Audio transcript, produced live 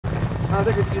I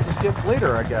think we can use this gift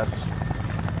later, I guess.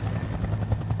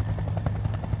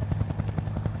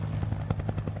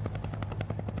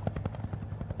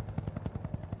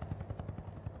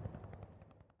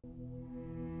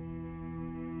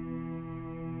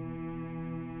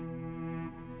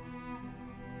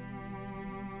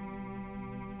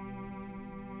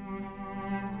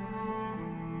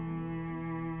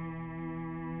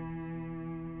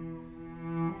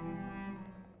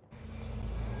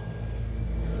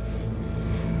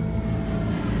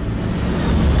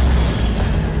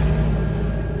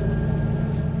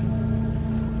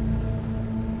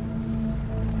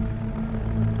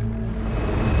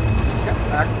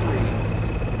 Act 3.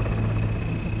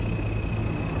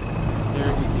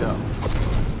 Here we go.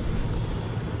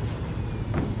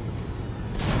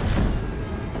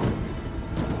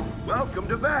 Welcome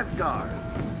to Vasgar,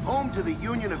 home to the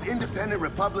Union of Independent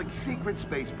Republic's secret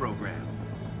space program.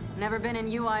 Never been in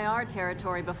UIR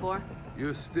territory before.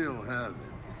 You still haven't.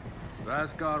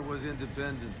 Vasgar was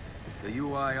independent. The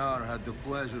UIR had the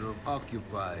pleasure of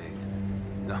occupying...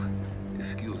 No,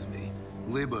 excuse me,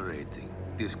 liberating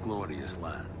this glorious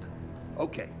land.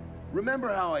 Okay, remember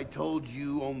how I told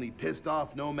you only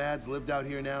pissed-off nomads lived out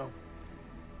here now?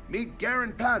 Meet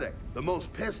Garen Paddock, the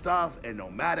most pissed-off and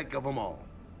nomadic of them all.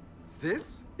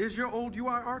 This is your old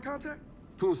UIR contact?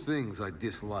 Two things I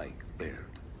dislike,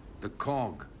 Baird. The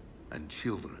cog and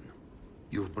children.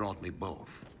 You've brought me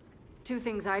both. Two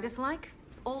things I dislike: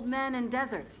 old men and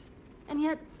deserts. And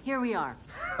yet, here we are.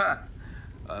 Ha!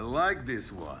 I like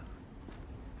this one.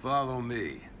 Follow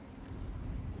me.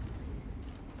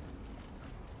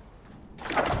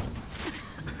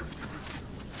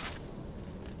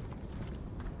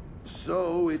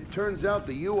 So, it turns out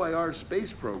the UIR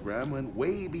space program went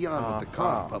way beyond what the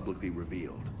COG publicly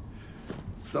revealed.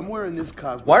 Somewhere in this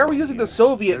cosmos... Why are we using the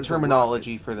Soviet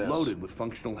terminology for this? Loaded with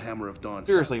functional Hammer of Dawn.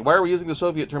 Seriously, why are we using the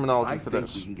Soviet terminology for this?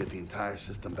 I think we can get the entire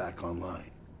system back online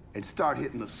and start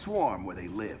hitting the swarm where they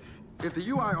live. If the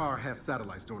UIR had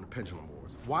satellites during the Pendulum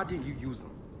Wars, why didn't you use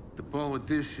them? The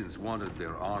politicians wanted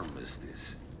their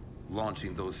armistice.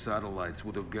 Launching those satellites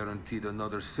would have guaranteed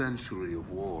another century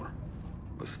of war.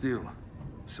 But still,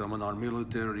 some in our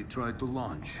military tried to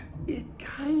launch. It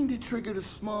kinda triggered a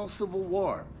small civil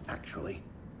war, actually.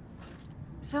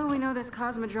 So we know this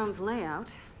Cosmodrome's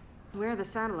layout. Where are the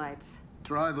satellites?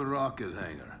 Try the rocket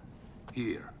hangar.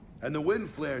 Here. And the wind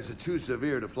flares are too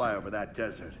severe to fly over that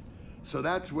desert. So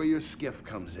that's where your skiff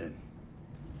comes in.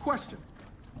 Question.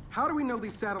 How do we know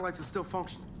these satellites are still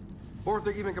functioning? Or if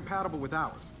they're even compatible with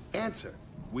ours? Answer.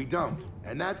 We don't.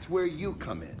 And that's where you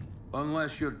come in.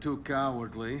 Unless you're too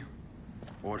cowardly.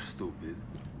 Or stupid.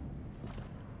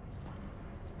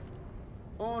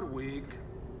 Or weak.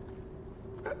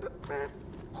 Man,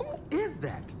 who is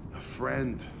that? A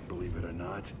friend, believe it or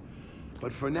not.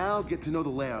 But for now, get to know the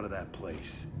layout of that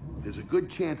place. There's a good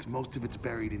chance most of it's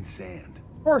buried in sand.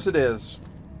 Of course it is.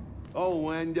 Oh,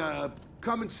 and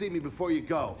come and see me before you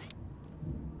go.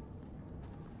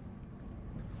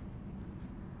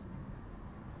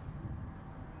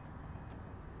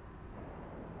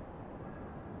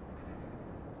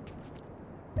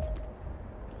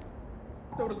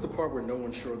 Notice the part where no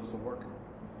one's sure this will work?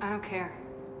 I don't care.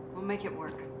 We'll make it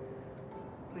work.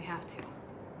 We have to.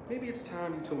 Maybe it's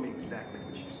time you told me exactly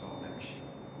what you saw in that machine.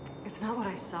 It's not what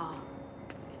I saw.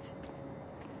 It's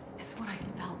what I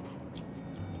felt.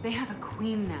 They have a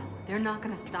queen now. They're not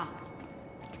gonna stop.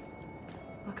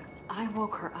 Look, I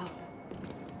woke her up.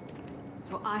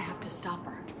 So I have to stop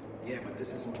her. Yeah, but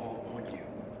this isn't all on you.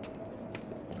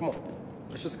 Come on,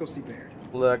 let's just go see Baird.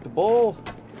 Collectible.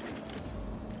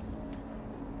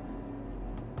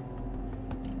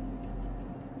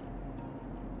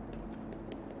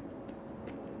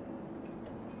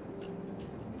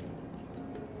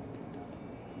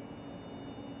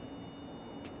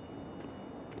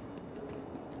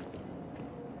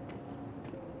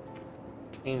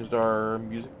 Changed our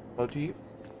music motif.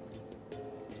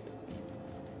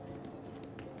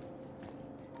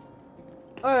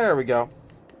 There we go.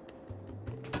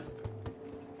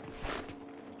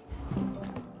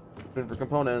 Looking for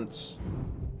components.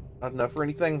 Not enough for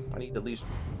anything. I need at least,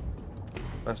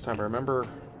 last time I remember.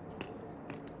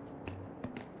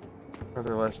 Or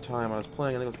last time I was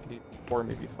playing, I think it was 4,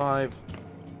 maybe 5.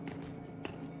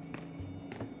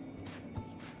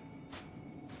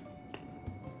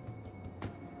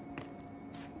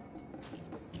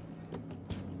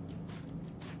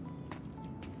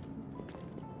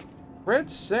 Red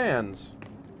Sands.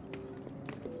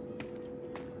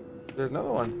 There's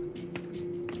another one.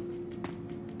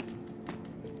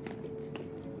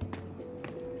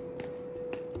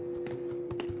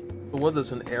 So was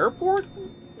this an airport?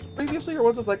 previously, or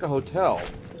was it like a hotel?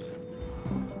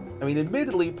 I mean,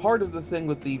 admittedly, part of the thing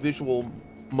with the visual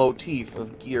motif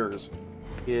of Gears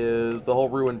is the whole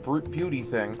ruined beauty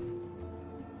thing,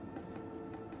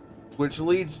 which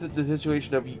leads to the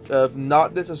situation of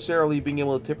not necessarily being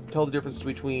able to tell the difference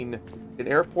between an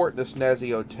airport and a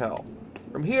snazzy hotel.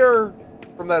 From here,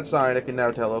 from that side, I can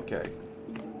now tell, okay,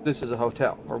 this is a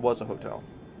hotel, or was a hotel.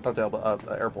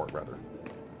 Airport, rather.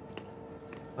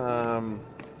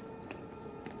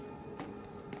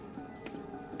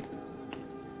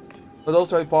 But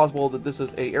also it's possible that this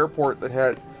is a airport that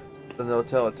had an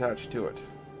hotel attached to it.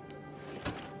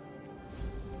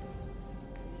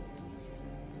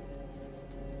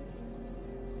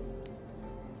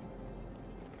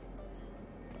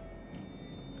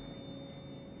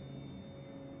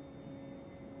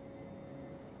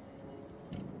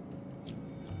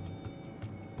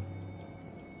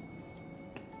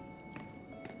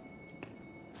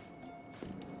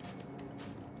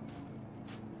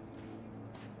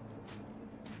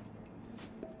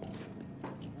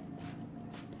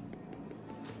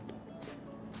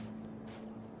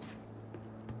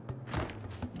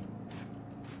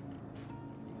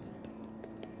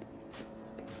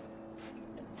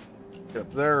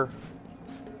 Up there.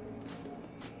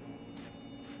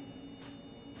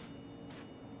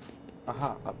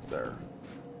 Aha, up there.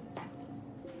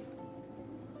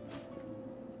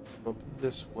 Up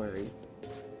this way.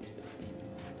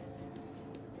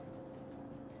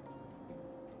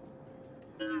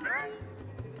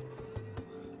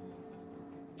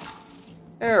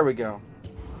 There we go.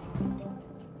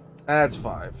 That's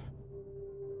 5.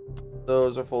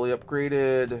 Those are fully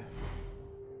upgraded.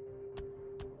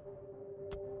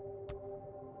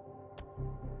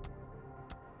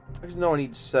 Actually, no, I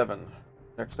need 7.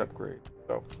 Next upgrade.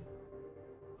 So.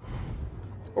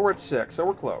 But we're at 6, so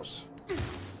we're close.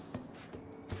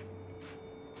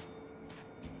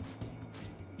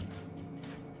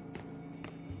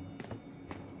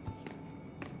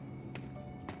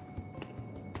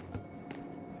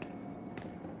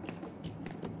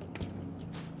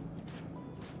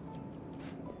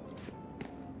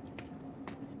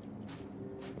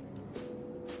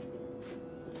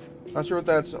 Not sure what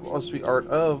that's supposed to be art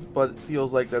of, but it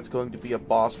feels like that's going to be a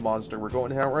boss monster we're going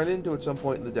to have run into at some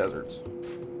point in the deserts.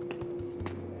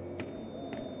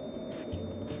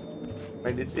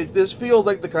 And this feels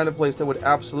like the kind of place that would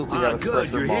absolutely have a good,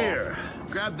 compressor you're bomb. here.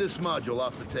 Grab this module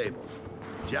off the table.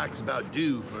 Jack's about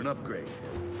due for an upgrade.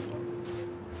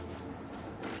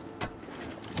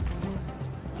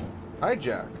 Hi,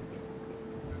 Jack.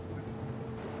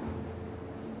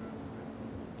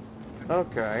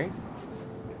 Okay.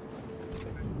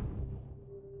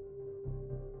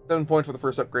 7 points for the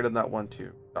first upgrade on that one,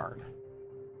 too. Darn.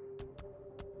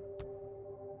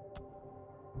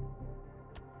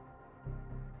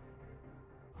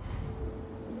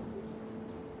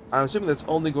 I'm assuming that's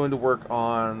only going to work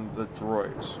on the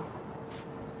droids.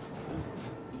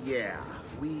 Yeah,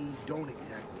 we don't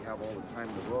exactly have all the time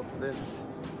in the world for this.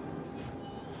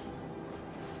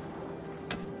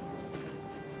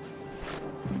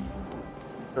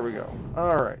 There we go.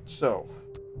 Alright, so.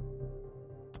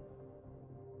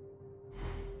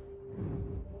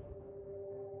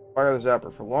 Fire the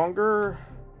zapper for longer.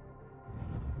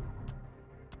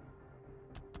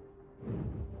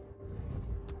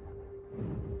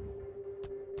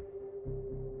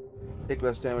 Take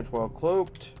less damage while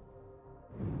cloaked.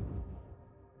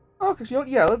 Oh, because you know what?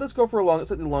 Yeah, let's go for a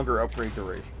slightly longer upgrade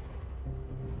duration.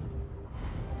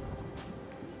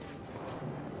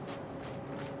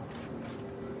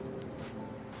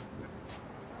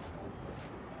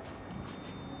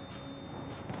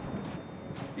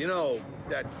 You know,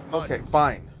 that... Okay,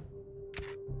 fine.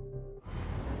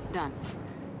 Done.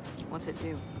 What's it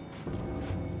do?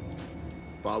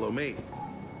 Follow me.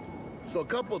 So a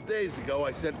couple of days ago,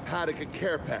 I sent Paddock a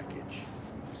care package.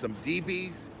 Some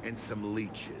DBs and some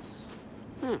leeches.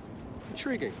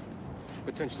 Intriguing.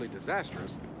 Potentially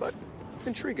disastrous, but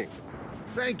intriguing.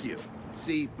 Thank you.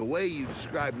 See, the way you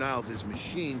described Niles'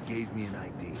 machine gave me an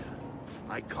idea.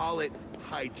 I call it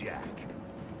hijack.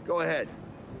 Go ahead.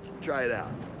 Try it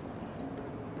out.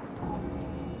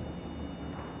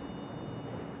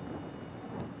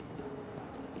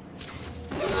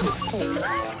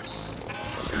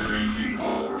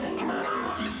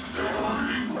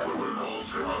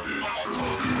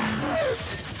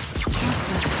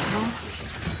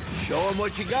 Show him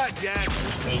what you got, Jack.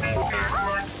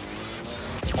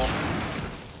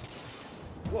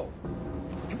 Whoa.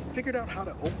 You figured out how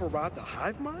to override the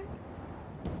hive mind?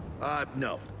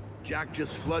 No. Jack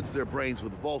just floods their brains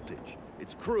with voltage.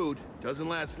 It's crude, doesn't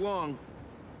last long,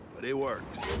 but but it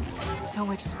works. So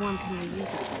which swarm can we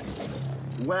use it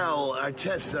for? Well, our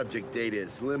test subject data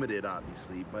is limited,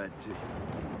 obviously, but...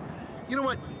 you know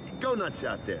what? Go nuts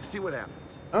out there. See what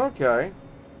happens. Okay.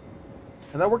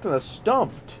 And that worked on a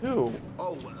stump, too.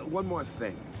 Oh, one more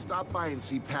thing. Stop by and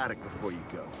see Paddock before you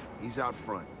go. He's out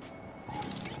front.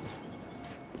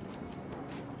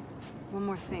 One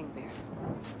more thing, Baird.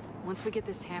 Once we get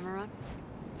this hammer up,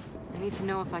 I need to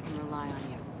know if I can rely on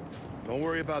you. Don't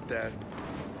worry about that.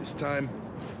 This time,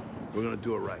 we're gonna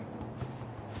do it right.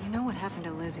 You know what happened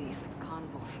to Lizzie in the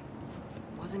convoy.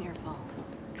 It wasn't your fault.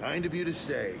 Kind of you to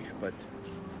say, but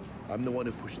I'm the one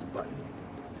who pushed the button.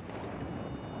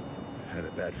 Had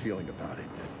a bad feeling about it.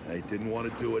 I didn't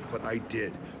want to do it, but I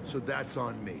did. So that's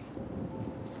on me.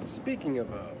 Speaking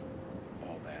of,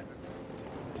 all that,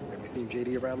 have you seen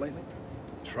JD around lately?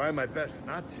 Try my best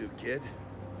not to, kid.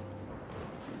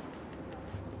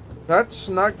 That's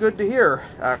not good to hear,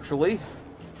 actually.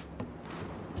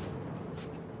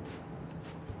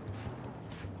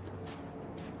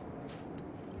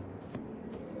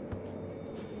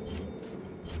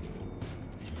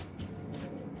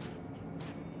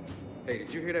 Hey,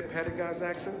 did you hear that Paddock guy's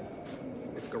accent?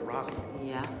 It's Garosky.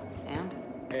 Yeah, and?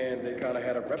 And they kind of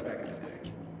had a rep back in the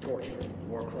day. Torture,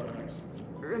 war crimes.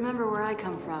 Remember where I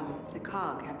come from, the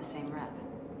COG had the same rep.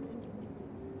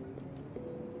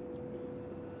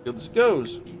 Here this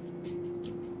goes.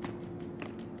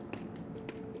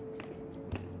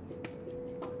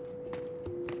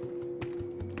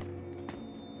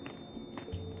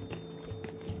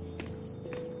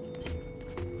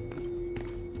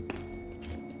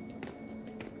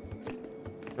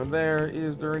 From there,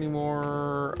 is there any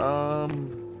more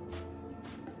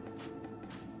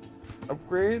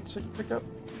upgrades I can pick up?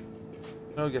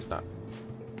 No, I guess not.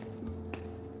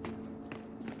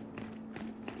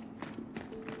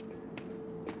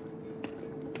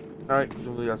 Alright,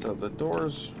 presumably that's out the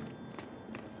doors.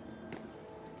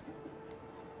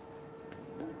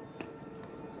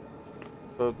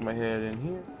 Poke my head in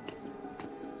here.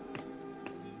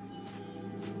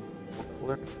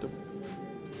 Collectible.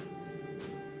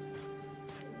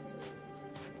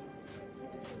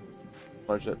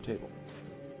 Large that table.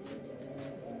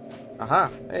 Aha!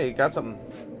 Hey, got something.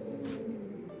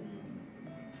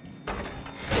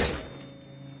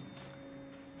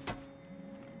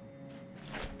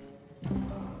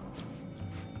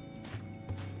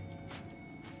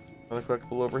 Another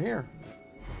collectible over here.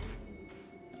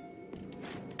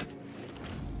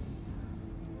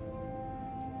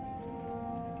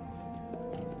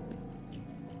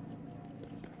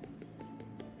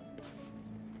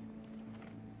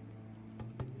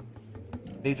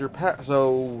 Major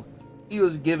so he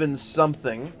was given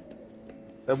something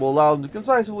that will allow him to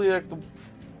concisely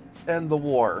end the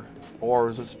war, or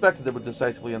was expected that would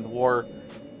decisively end the war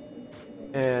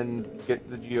and get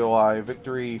the GOI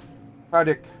victory.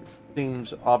 Paddock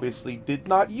seems obviously did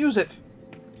not use it.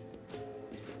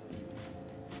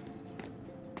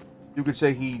 You could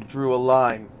say he drew a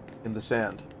line in the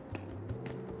sand.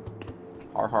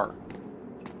 Har har.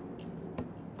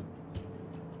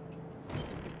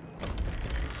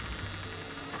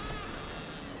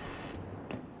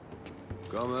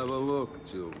 Come have a look,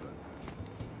 children.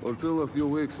 Until a few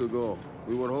weeks ago,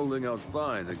 we were holding out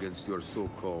fine against your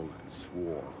so-called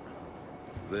swarm.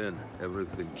 Then,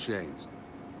 everything changed.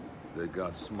 They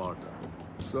got smarter.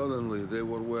 Suddenly, they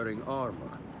were wearing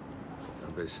armor.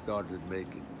 And they started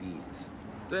making these.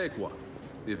 Take one,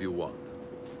 if you want.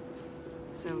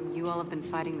 So you all have been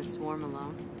fighting the swarm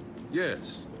alone?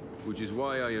 Yes, which is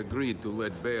why I agreed to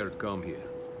let Baird come here.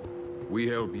 We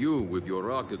help you with your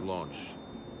rocket launch.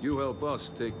 You help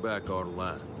us take back our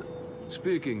land.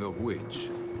 Speaking of which,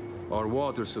 our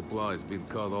water supply's been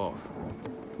cut off.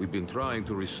 We've been trying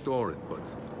to restore it, but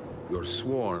your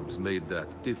swarms made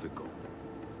that difficult,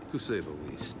 to say the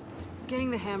least. Getting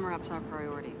the hammer up's our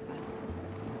priority,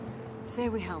 but... say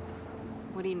we help.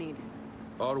 What do you need?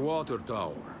 Our water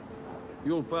tower.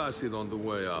 You'll pass it on the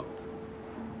way out.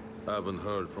 Haven't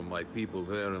heard from my people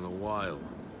there in a while.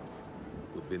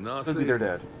 Could be nothing. Could be they're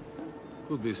dead.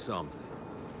 Could be something.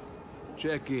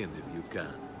 Check in if you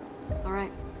can. All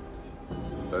right.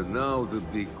 And now the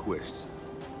big question.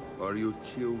 Are you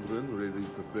children really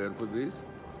prepared for this?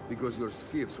 Because your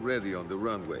skiff's ready on the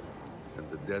runway, and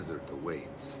the desert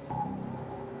awaits.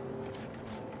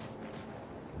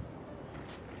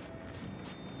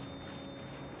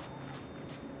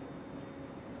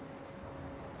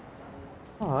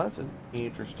 Oh, that's an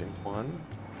interesting one.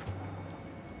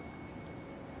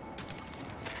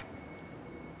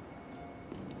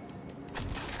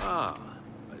 Ah,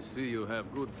 I see you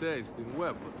have good taste in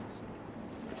weapons.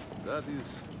 That is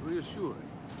reassuring.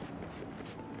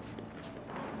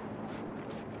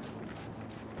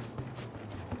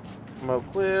 Ammo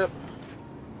clip.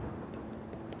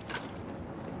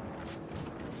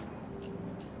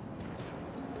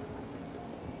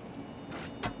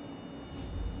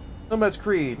 Nomad's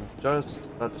Creed. Just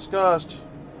not discussed.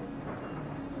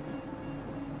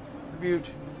 Tribute.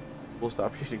 We'll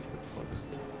stop shooting bugs.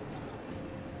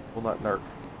 Will not narc.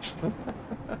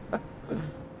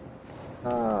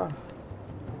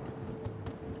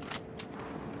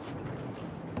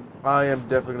 I am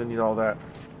definitely gonna need all that.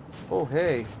 Oh,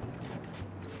 hey.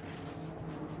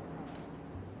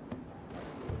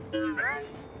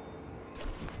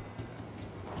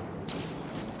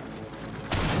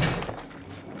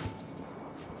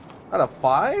 Out of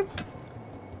 5?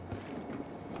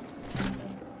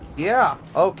 Yeah,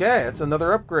 okay, it's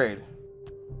another upgrade.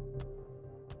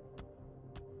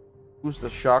 Who's the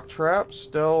shock trap?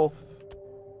 Stealth.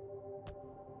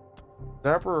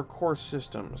 Zapper or core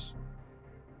systems?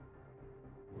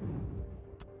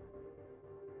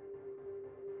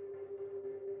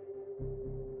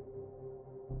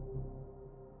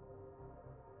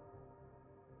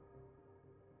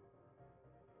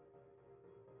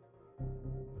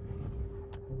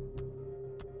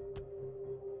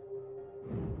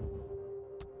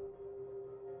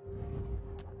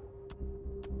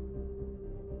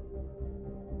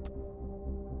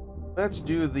 Let's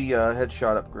do the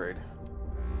headshot upgrade.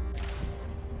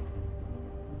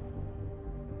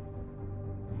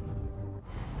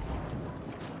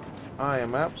 I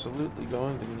am absolutely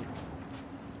going to need...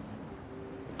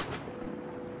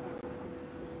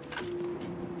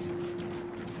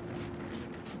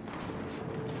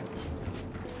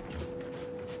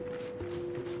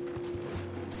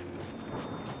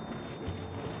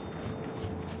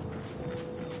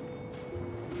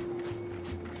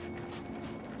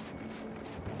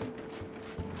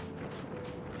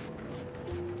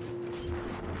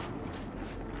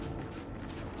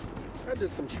 I did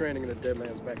some training in the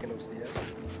Deadlands back in OCS.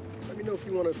 Let me know if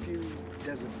you want a few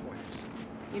desert pointers.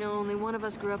 You know, only one of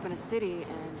us grew up in a city, and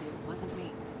it wasn't me.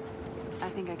 I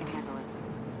think I can handle it.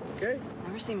 Okay?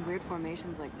 Never seen weird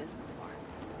formations like this before.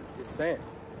 It's sand.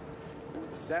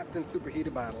 Zapped and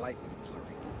superheated by a lightning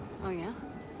flurry. Oh, yeah?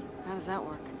 How does that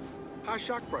work? High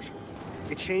shock pressure.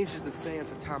 It changes the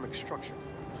sand's atomic structure.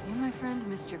 You, my friend,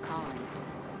 missed your calling.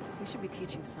 We should be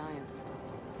teaching science.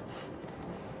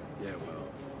 Yeah, well,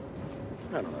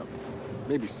 I don't know.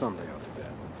 Maybe someday I'll do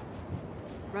that.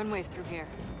 Runway's through here.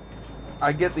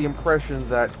 I get the impression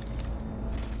that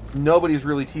nobody's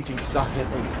really teaching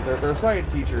science. They're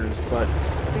science teachers, but...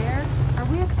 Baird, are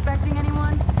we expecting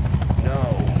anyone?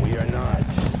 No, we are not.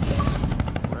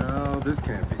 Well, this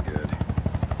can't be good.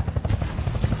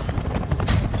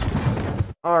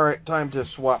 Alright, time to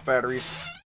swap batteries.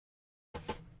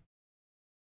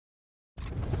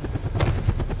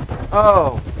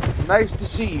 Oh, nice to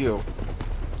see you.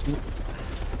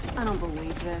 I don't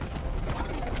believe this.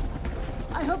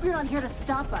 I hope you're not here to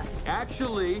stop us.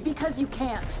 Actually... Because you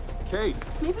can't. Kait.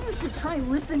 Maybe you should try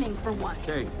listening for once.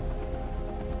 Kait.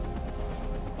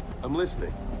 I'm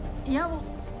listening. Yeah, well,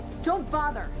 don't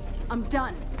bother. I'm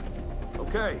done.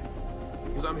 Okay.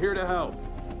 Because I'm here to help.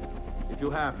 If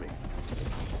you'll have me.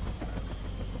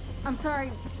 I'm sorry,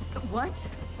 what?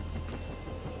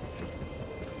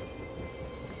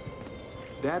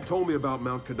 Dad told me about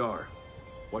Mount Kadar.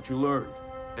 What you learned.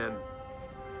 And...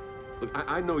 Look,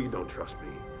 I know you don't trust me.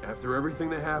 After everything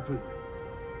that happened,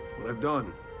 what I've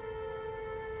done,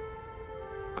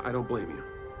 I don't blame you.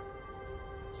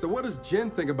 So what does Jin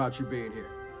think about you being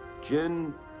here?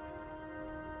 Jin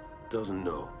doesn't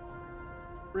know.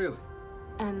 Really?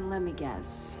 And let me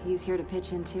guess, he's here to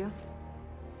pitch in too?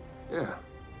 Yeah.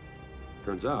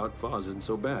 Turns out, Foz isn't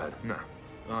so bad. No,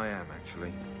 I am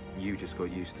actually. You just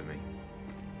got used to me.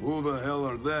 Who the hell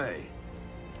are they?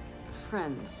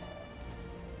 Friends.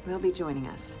 They'll be joining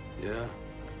us. Yeah?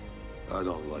 I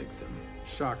don't like them.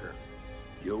 Shocker.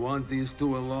 You want these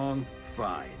two along?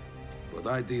 Fine. But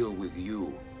I deal with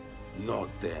you, not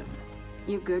them.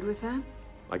 You good with that?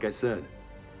 Like I said,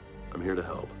 I'm here to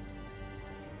help.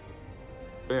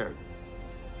 Baird.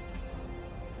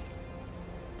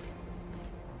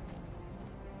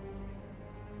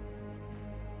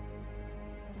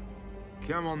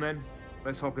 Come on then.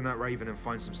 Let's hop in that Raven and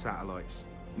find some satellites.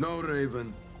 No,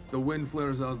 Raven. The wind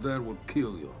flares out there will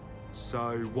kill you.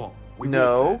 So what? We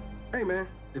No. walk Hey, man,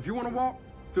 if you want to walk,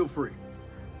 feel free.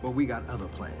 But we got other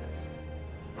plans.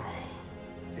 there? Oh,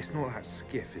 it's not that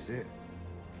skiff, is it?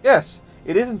 Yes,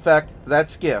 it is in fact that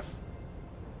skiff.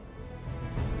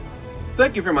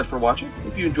 Thank you very much for watching.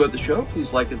 If you enjoyed the show,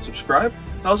 please like and subscribe.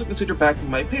 And also consider backing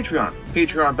my Patreon.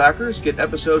 Patreon backers get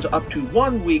episodes up to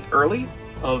 1 week early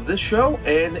of this show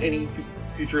and any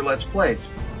future Let's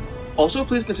Plays. Also,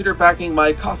 please consider backing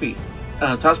my coffee.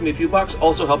 Toss me a few bucks,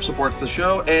 also helps support the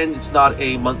show, and it's not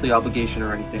a monthly obligation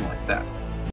or anything like that.